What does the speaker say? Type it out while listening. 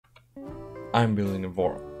I'm building a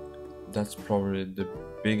Voron. That's probably the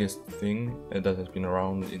biggest thing that has been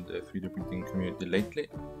around in the 3D printing community lately,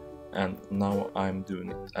 and now I'm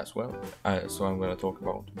doing it as well. So I'm going to talk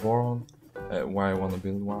about Voron, why I want to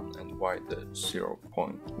build one, and why the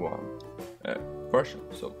 0.1 version.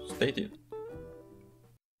 So stay tuned.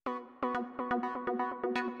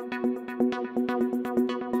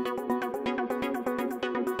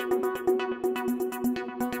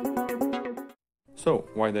 So,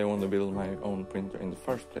 why do I want to build my own printer in the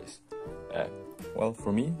first place? Well,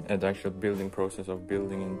 for me, the actual building process of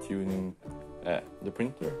building and tuning the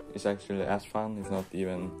printer is actually as fun, if not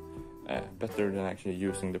even better than actually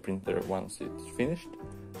using the printer once it's finished.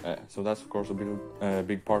 So that's of course a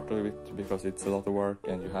big part of it, because it's a lot of work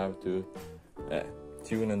and you have to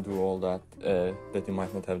tune and do all that that you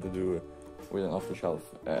might not have to do with an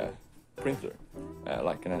off-the-shelf printer,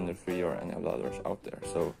 like an Ender 3 or any of the others out there.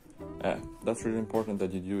 So that's really important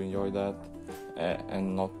that you do enjoy that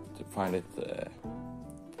and not find it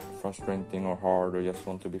frustrating or hard, or just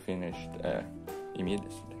want to be finished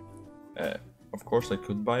immediately. Of course I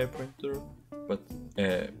could buy a printer, but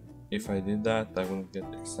if I did that I wouldn't get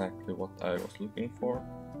exactly what I was looking for.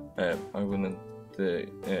 I wouldn't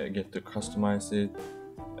get to customize it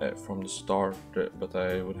from the start, but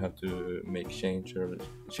I would have to make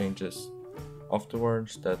changes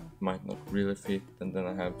afterwards that might not really fit, and then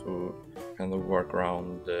I have to kind of work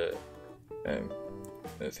around the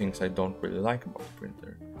things I don't really like about the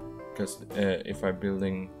printer. Because if I'm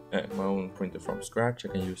building my own printer from scratch, I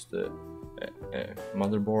can use the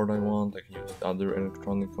motherboard I want, I can use the other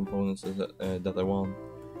electronic components that I want,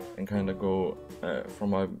 and kind of go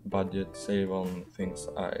from my budget, save on things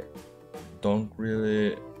I don't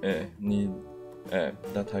really need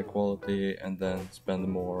that high quality, and then spend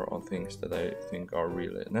more on things that I think are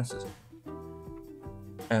really necessary.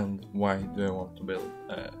 And why do I want to build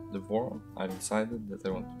the Voron? I've decided that I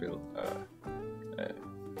want to build a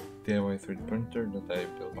DIY 3D printer that I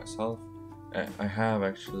built myself. I have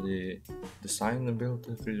actually designed and built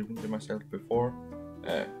a 3D printer myself before,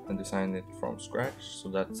 and designed it from scratch, so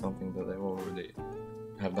that's something that I already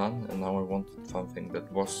have done, and now I wanted something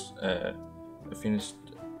that was a finished,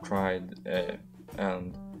 tried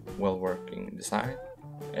and well-working design,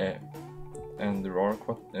 and there are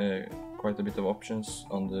quite a bit of options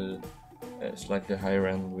on the slightly higher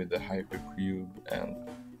end with the Hypercube and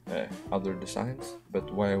other designs.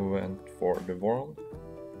 But why I went for the Voron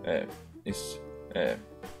is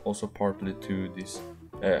also partly to this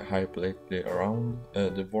hype lately around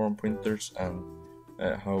the Voron printers and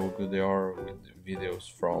how good they are with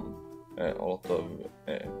videos from a lot of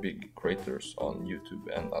big creators on YouTube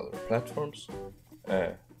and other platforms,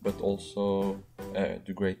 but also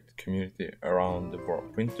the great community around the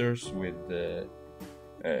Voron printers with the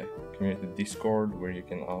community Discord, where you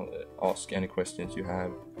can ask any questions you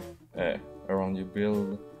have around your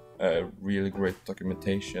build, really great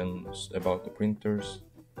documentations about the printers,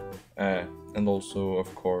 and also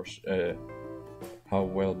of course how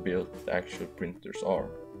well built the actual printers are.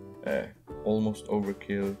 Almost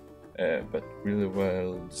overkill, but really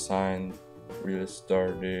well designed, really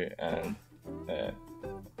sturdy, and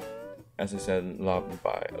as I said, loved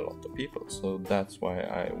by a lot of people. So that's why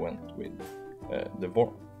I went with the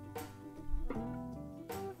Voron.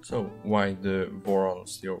 So why the Voron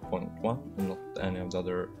 0.1 and not any of the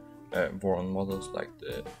other Voron models like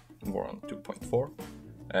the Voron 2.4?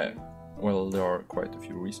 Well, there are quite a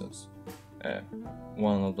few reasons.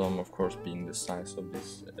 One of them, of course, being the size of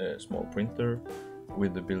this small printer,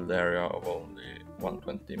 with the build area of only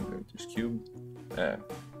 120 millimeters cubed.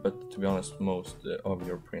 But to be honest, most of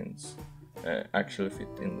your prints actually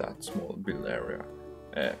fit in that small build area,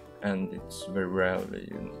 and it's very rarely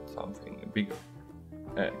you need something bigger.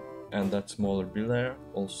 And that smaller build area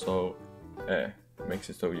also makes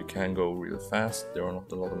it so you can go real fast. There are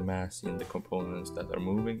not a lot of mass in the components that are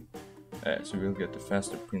moving, so you'll get a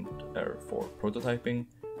faster printer for prototyping,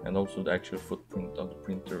 and also the actual footprint of the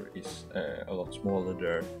printer is a lot smaller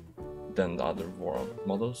there than the other Voron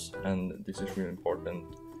models, and this is really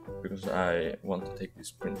important because I want to take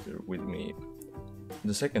this printer with me.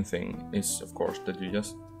 The second thing is, of course, that you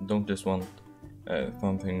don't just want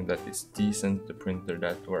something that is decent, the printer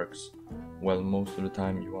that works well most of the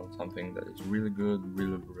time. You want something that is really good,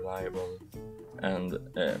 really reliable, and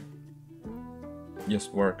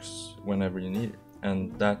just works whenever you need it.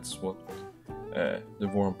 And that's what the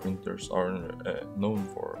Voron printers are known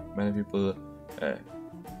for. Many people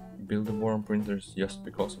build the Voron printers just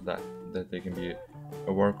because of that they can be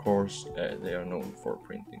a workhorse. They are known for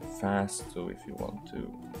printing fast, so if you want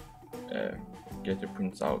to get your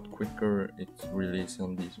prints out quicker. It's released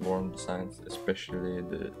on these Voron designs, especially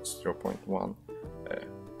the 0.1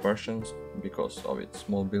 versions, because of its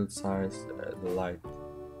small build size, the light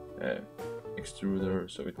extruder,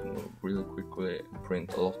 so it can move really quickly and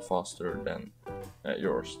print a lot faster than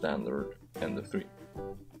your standard Ender 3.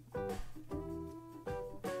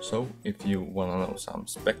 So if you want to know some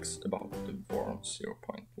specs about the Voron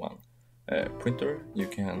 0.1 printer, you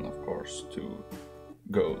can of course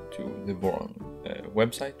go to the Voron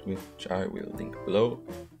website, which I will link below,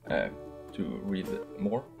 to read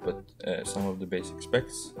more. But some of the basic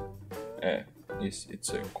specs is it's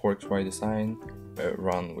a Cork-Y design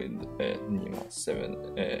run with NEMA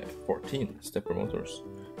 714 stepper motors.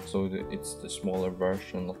 So it's the smaller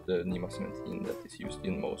version of the NEMA 17 that is used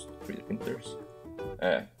in most 3D printers.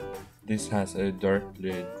 This has a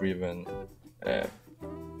directly driven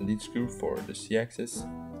lead screw for the Z-axis.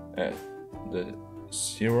 The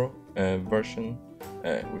 0 version,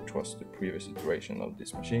 which was the previous iteration of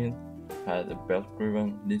this machine, had a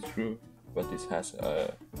belt-driven lead screw, but this has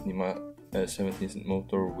a NEMA 17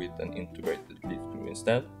 motor with an integrated lead screw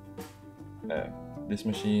instead. This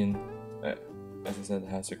machine, as I said,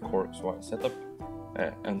 has a Cork-Y setup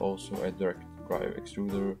and also a direct drive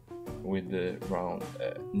extruder with the round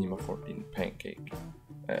NEMA 14 pancake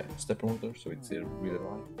stepper motor, so it's really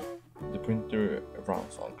light. The printer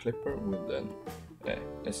runs on Clipper with an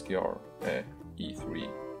SKR E3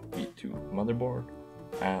 V2 motherboard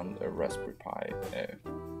and a Raspberry Pi.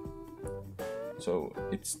 So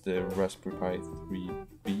it's the Raspberry Pi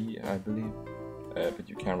 3B, I believe, but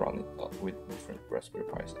you can run it with different Raspberry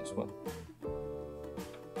Pis as well.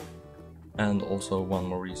 And also one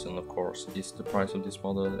more reason, of course, is the price of this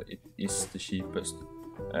model. It is the cheapest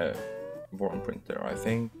Voron printer, I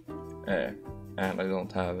think, and I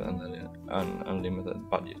don't have an unlimited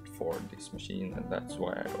budget for this machine, and that's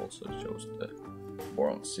why I also chose the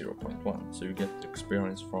Voron 0.1. So you get the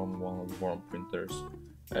experience from one of the Voron printers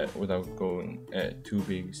without going too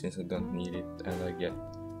big, since I don't need it, and I get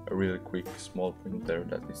a really quick small printer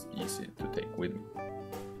that is easy to take with me.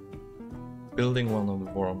 Building one of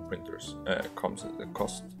the Voron printers comes at a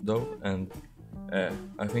cost though, and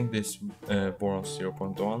I think this Voron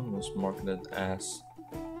 0.1 was marketed as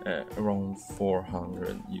around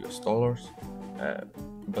 $400 US,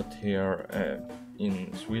 but here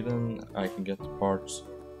in Sweden I can get the parts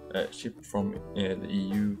shipped from the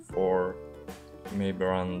EU for maybe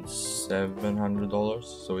around $700,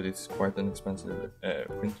 so it is quite an expensive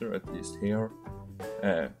printer, at least here.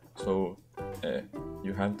 So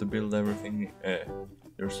you have to build everything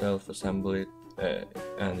yourself, assemble it,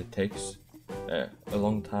 and it takes a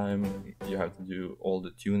long time. You have to do all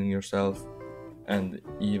the tuning yourself, and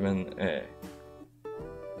even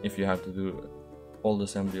if you have to do all the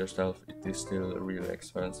assembly yourself, it is still a really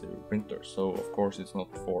expensive printer. So of course it's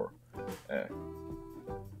not for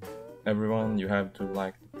everyone. You have to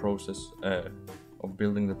like the process of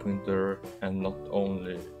building the printer, and not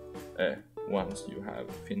only once you have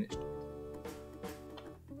finished it.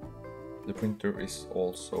 The printer is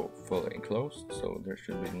also fully enclosed, so there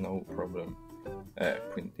should be no problem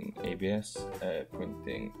printing ABS,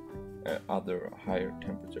 printing other higher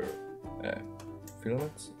temperature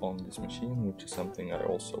filaments on this machine, which is something I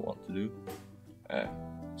also want to do.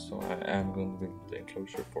 So I am going to build the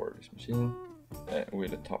enclosure for this machine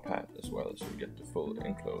with a top hat as well, so you get the full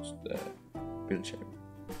enclosed build shape.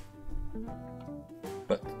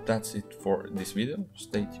 But that's it for this video.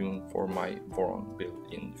 Stay tuned for my Voron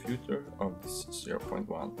build in the future of this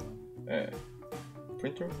 0.1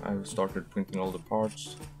 printer. I've started printing all the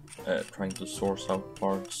parts, trying to source out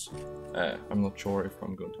parts. I'm not sure if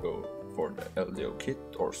I'm going to go for the LDO kit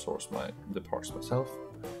or source the parts myself,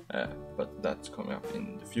 but that's coming up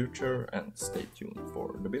in the future, and stay tuned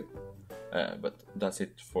for the build. But that's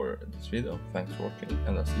it for this video. Thanks for watching,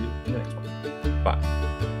 and I'll see you in the next one.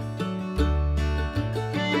 Bye!